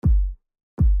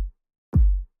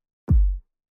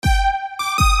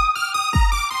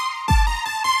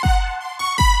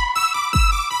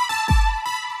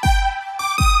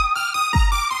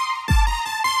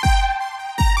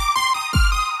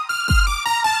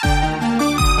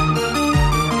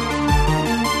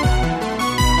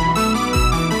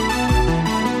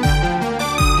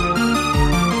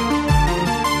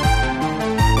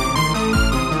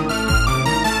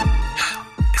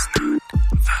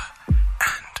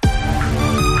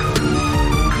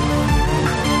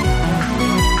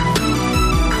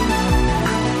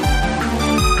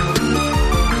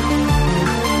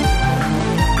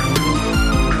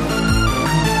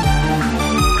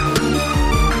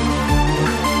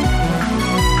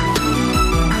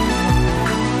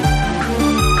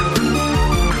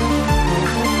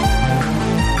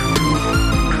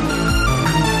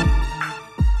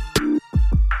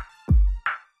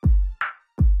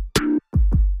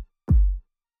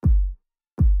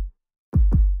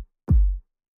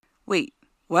Wait,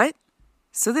 what?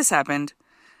 So this happened.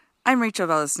 I'm Rachel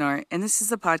Vallisnor, and this is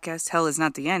the podcast Hell is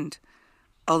Not the End,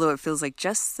 although it feels like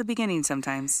just the beginning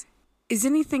sometimes. Is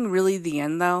anything really the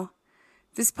end, though?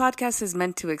 This podcast is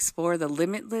meant to explore the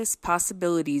limitless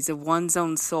possibilities of one's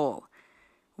own soul.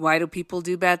 Why do people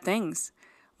do bad things?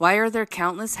 Why are there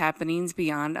countless happenings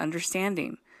beyond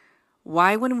understanding?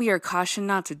 Why, when we are cautioned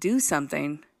not to do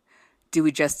something, do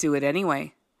we just do it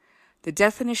anyway? The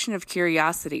definition of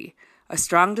curiosity, a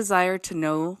strong desire to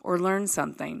know or learn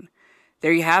something.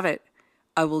 There you have it.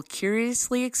 I will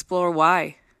curiously explore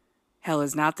why. Hell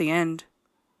is not the end.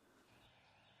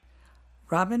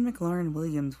 Robin McLaurin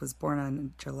Williams was born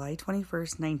on July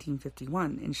 21st,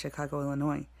 1951, in Chicago,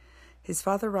 Illinois. His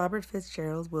father, Robert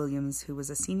Fitzgerald Williams, who was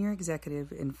a senior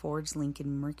executive in Ford's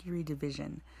Lincoln Mercury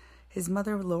Division. His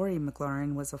mother, Lori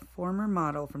McLaurin, was a former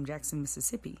model from Jackson,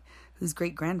 Mississippi, whose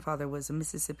great-grandfather was a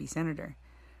Mississippi senator.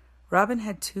 Robin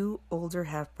had two older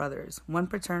half-brothers, one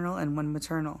paternal and one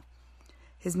maternal.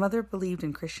 His mother believed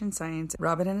in Christian Science.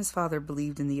 Robin and his father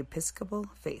believed in the Episcopal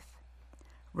faith.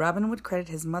 Robin would credit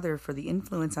his mother for the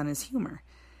influence on his humor.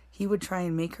 He would try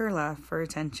and make her laugh for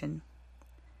attention.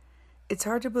 It's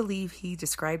hard to believe he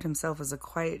described himself as a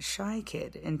quiet, shy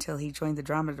kid until he joined the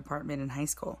drama department in high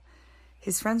school.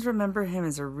 His friends remember him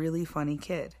as a really funny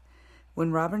kid.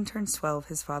 When Robin turns 12,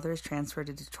 his father is transferred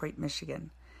to Detroit,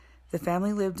 Michigan. The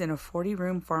family lived in a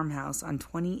 40-room farmhouse on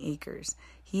 20 acres.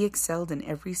 He excelled in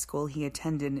every school he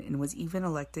attended and was even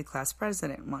elected class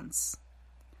president once.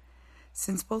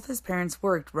 Since both his parents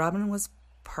worked, Robin was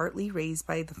partly raised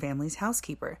by the family's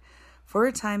housekeeper. For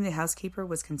a time, the housekeeper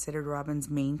was considered Robin's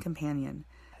main companion.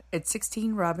 At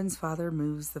 16, Robin's father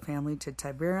moves the family to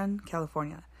Tiburon,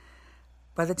 California.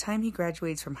 By the time he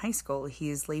graduates from high school, he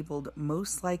is labeled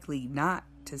most likely not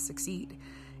to succeed,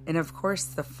 and of course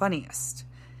the funniest.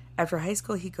 After high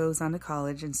school, he goes on to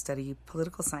college and study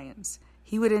political science.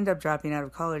 He would end up dropping out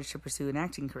of college to pursue an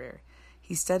acting career.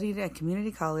 He studied at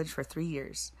community college for 3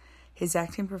 years. His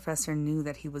acting professor knew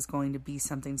that he was going to be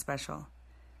something special.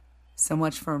 So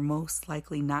much for most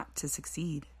likely not to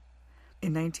succeed.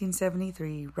 In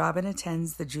 1973, Robin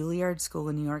attends the Juilliard School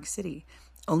in New York City.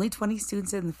 Only 20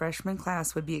 students in the freshman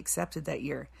class would be accepted that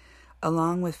year,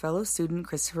 along with fellow student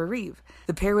Christopher Reeve.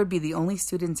 The pair would be the only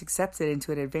students accepted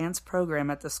into an advanced program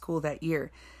at the school that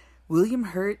year. William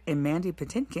Hurt and Mandy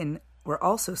Patinkin were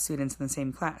also students in the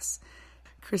same class.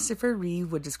 Christopher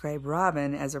Reeve would describe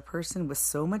Robin as a person with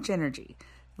so much energy,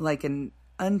 like an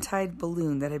untied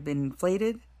balloon that had been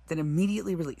inflated, then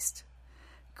immediately released.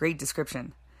 Great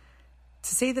description.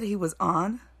 To say that he was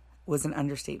on was an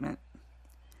understatement.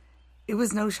 It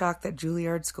was no shock that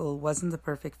Juilliard School wasn't the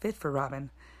perfect fit for Robin.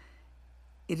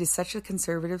 It is such a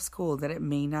conservative school that it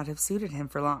may not have suited him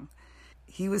for long.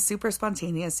 He was super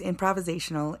spontaneous,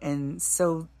 improvisational, and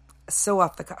so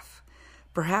off the cuff.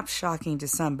 Perhaps shocking to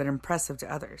some, but impressive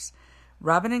to others.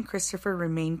 Robin and Christopher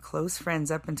remained close friends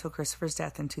up until Christopher's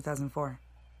death in 2004.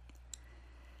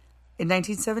 In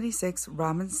 1976,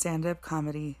 Robin's stand-up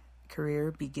comedy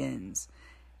career begins.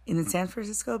 In the San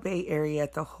Francisco Bay Area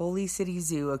at the Holy City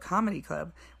Zoo, a comedy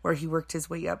club, where he worked his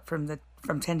way up from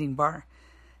tending bar.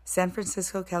 San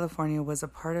Francisco, California was a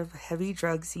part of a heavy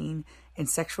drug scene and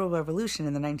sexual revolution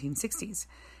in the 1960s,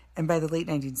 and by the late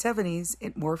 1970s,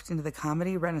 it morphed into the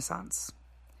comedy renaissance.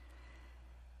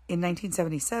 In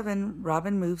 1977,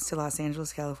 Robin moves to Los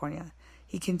Angeles, California.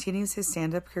 He continues his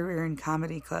stand-up career in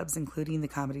comedy clubs, including the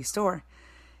Comedy Store.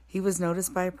 He was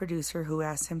noticed by a producer who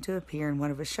asked him to appear in one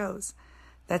of his shows.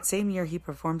 That same year, he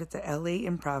performed at the LA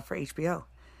Improv for HBO.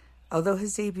 Although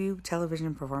his debut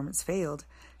television performance failed,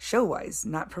 show-wise,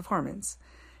 not performance,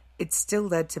 it still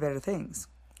led to better things.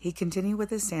 He continued with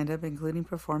his stand-up, including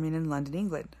performing in London,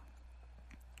 England.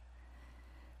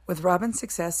 With Robin's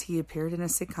success, he appeared in a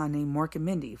sitcom named Mork and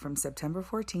Mindy from September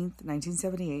 14,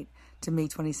 1978 to May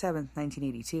 27,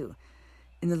 1982.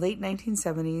 In the late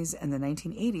 1970s and the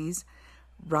 1980s,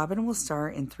 Robin will star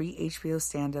in 3 HBO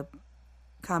stand-up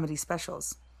comedy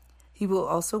specials. He will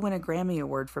also win a Grammy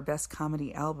Award for Best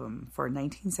Comedy Album for a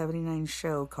 1979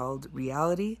 show called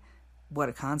Reality, What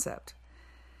a Concept.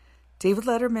 David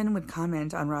Letterman would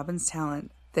comment on Robin's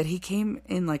talent that he came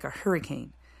in like a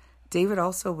hurricane. David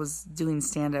also was doing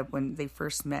stand-up when they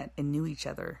first met and knew each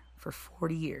other for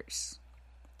 40 years.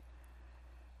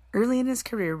 Early in his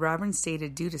career, Robin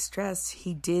stated due to stress,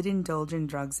 he did indulge in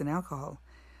drugs and alcohol.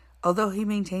 Although he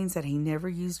maintains that he never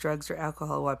used drugs or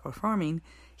alcohol while performing,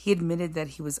 he admitted that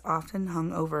he was often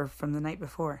hung over from the night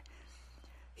before.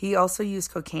 He also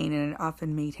used cocaine, and it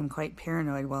often made him quite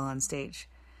paranoid while on stage.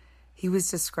 He was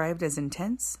described as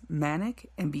intense, manic,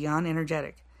 and beyond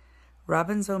energetic.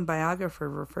 Robin's own biographer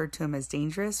referred to him as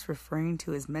dangerous, referring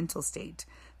to his mental state,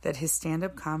 that his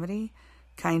stand-up comedy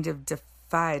kind of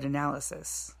defied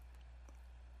analysis.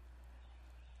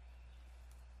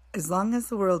 As long as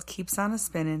the world keeps on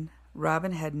a-spinnin',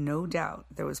 Robin had no doubt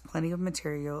there was plenty of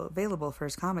material available for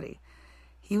his comedy.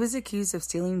 He was accused of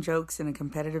stealing jokes in a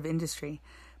competitive industry,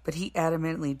 but he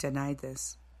adamantly denied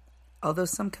this. Although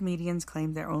some comedians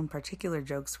claimed their own particular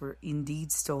jokes were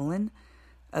indeed stolen,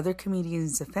 other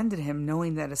comedians defended him,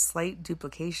 knowing that a slight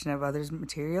duplication of others'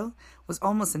 material was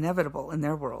almost inevitable in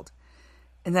their world,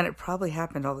 and that it probably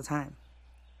happened all the time.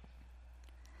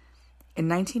 In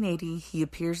 1980, he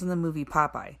appears in the movie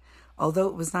Popeye. Although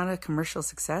it was not a commercial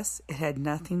success, it had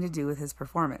nothing to do with his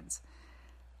performance.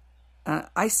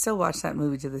 I still watch that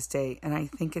movie to this day, and I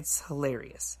think it's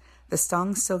hilarious. The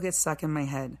song still gets stuck in my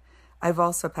head. I've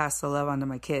also passed the love on to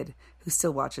my kid, who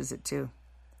still watches it too.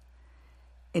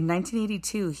 In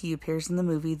 1982, he appears in the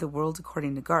movie The World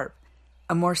According to Garp,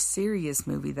 a more serious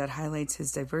movie that highlights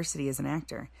his diversity as an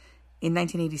actor. In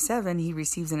 1987, he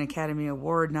receives an Academy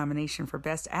Award nomination for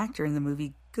Best Actor in the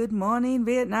movie Good Morning,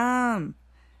 Vietnam.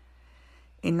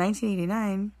 In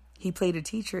 1989, he played a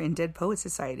teacher in Dead Poets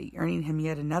Society, earning him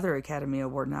yet another Academy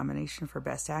Award nomination for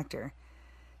Best Actor.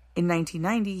 In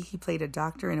 1990, he played a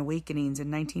doctor in Awakenings.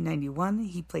 In 1991,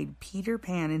 he played Peter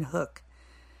Pan in Hook.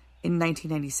 In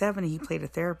 1997, he played a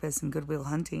therapist in Good Will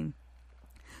Hunting.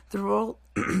 The role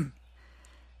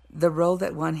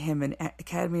that won him an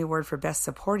Academy Award for Best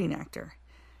Supporting Actor.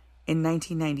 In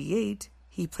 1998,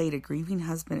 he played a grieving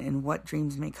husband in What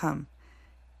Dreams May Come.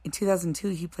 In 2002,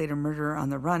 he played a murderer on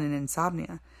the run in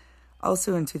Insomnia.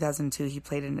 Also in 2002, he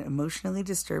played an emotionally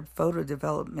disturbed photo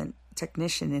development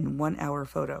technician in 1 Hour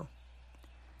Photo.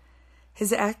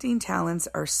 His acting talents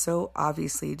are so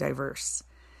obviously diverse.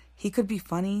 He could be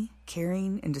funny,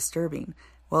 caring, and disturbing,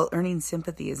 while earning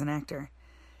sympathy as an actor.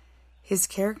 His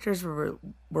characters were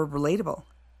relatable.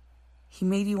 He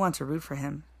made you want to root for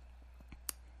him.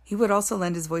 He would also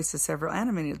lend his voice to several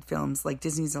animated films, like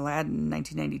Disney's Aladdin in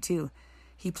 1992.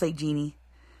 He played Genie.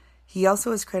 He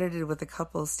also is credited with a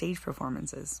couple of stage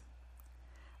performances.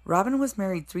 Robin was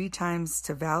married 3 times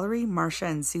to Valerie, Marcia,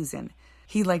 and Susan.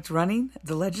 He liked running,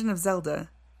 The Legend of Zelda,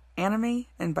 anime,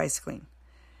 and bicycling.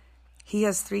 He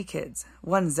has 3 kids,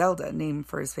 one Zelda, named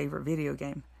for his favorite video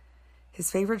game.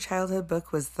 His favorite childhood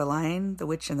book was The Lion, the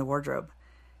Witch, and the Wardrobe.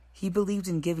 He believed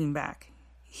in giving back.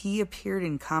 He appeared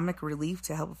in comic relief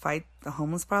to help fight the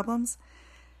homeless problems.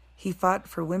 He fought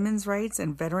for women's rights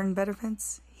and veteran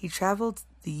benefits. He traveled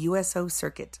the USO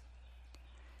circuit.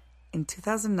 In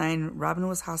 2009, Robin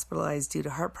was hospitalized due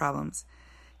to heart problems.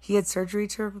 He had surgery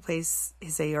to replace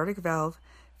his aortic valve,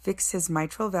 fix his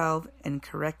mitral valve, and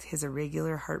correct his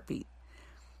irregular heartbeat.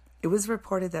 It was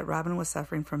reported that Robin was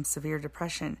suffering from severe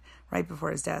depression right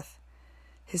before his death.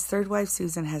 His third wife,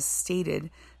 Susan, has stated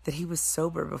that he was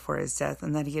sober before his death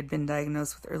and that he had been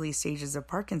diagnosed with early stages of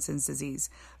Parkinson's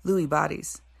disease, Lewy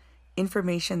bodies,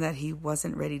 information that he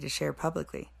wasn't ready to share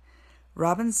publicly.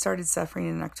 Robin started suffering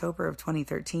in October of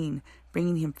 2013,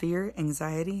 bringing him fear,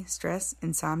 anxiety, stress,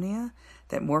 insomnia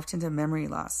that morphed into memory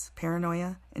loss,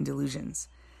 paranoia, and delusions.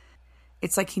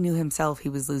 It's like he knew himself he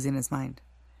was losing his mind.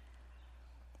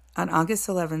 On August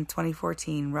 11,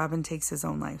 2014, Robin takes his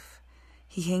own life.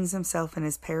 He hangs himself in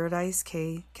his Paradise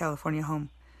Cay, California home,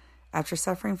 after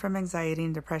suffering from anxiety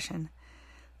and depression.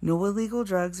 No illegal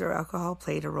drugs or alcohol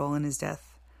played a role in his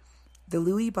death. The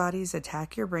Lewy bodies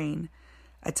attack your brain,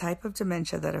 a type of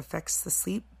dementia that affects the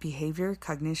sleep, behavior,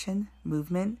 cognition,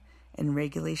 movement, and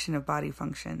regulation of body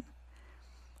function.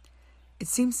 It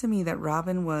seems to me that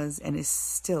Robin was and is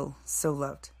still so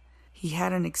loved. He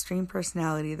had an extreme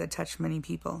personality that touched many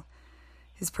people.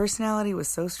 His personality was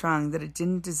so strong that it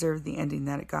didn't deserve the ending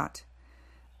that it got.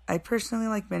 I personally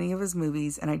like many of his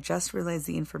movies, and I just realized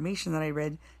the information that I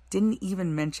read didn't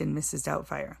even mention Mrs.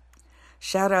 Doubtfire.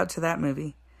 Shout out to that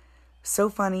movie. So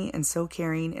funny and so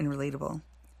caring and relatable.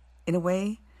 In a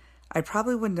way, I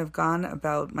probably wouldn't have gone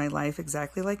about my life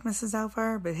exactly like Mrs.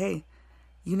 Doubtfire, but hey,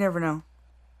 you never know.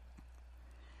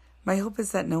 My hope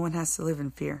is that no one has to live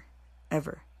in fear,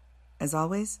 ever. As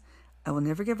always, I will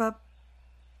never give up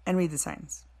and read the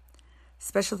signs.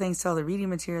 Special thanks to all the reading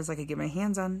materials I could get my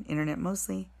hands on, internet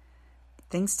mostly.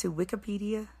 Thanks to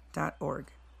wikipedia.org.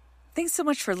 Thanks so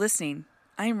much for listening.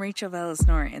 I am Rachel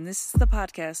Valesnor, and this is the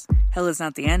podcast, Hell is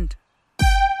Not the End.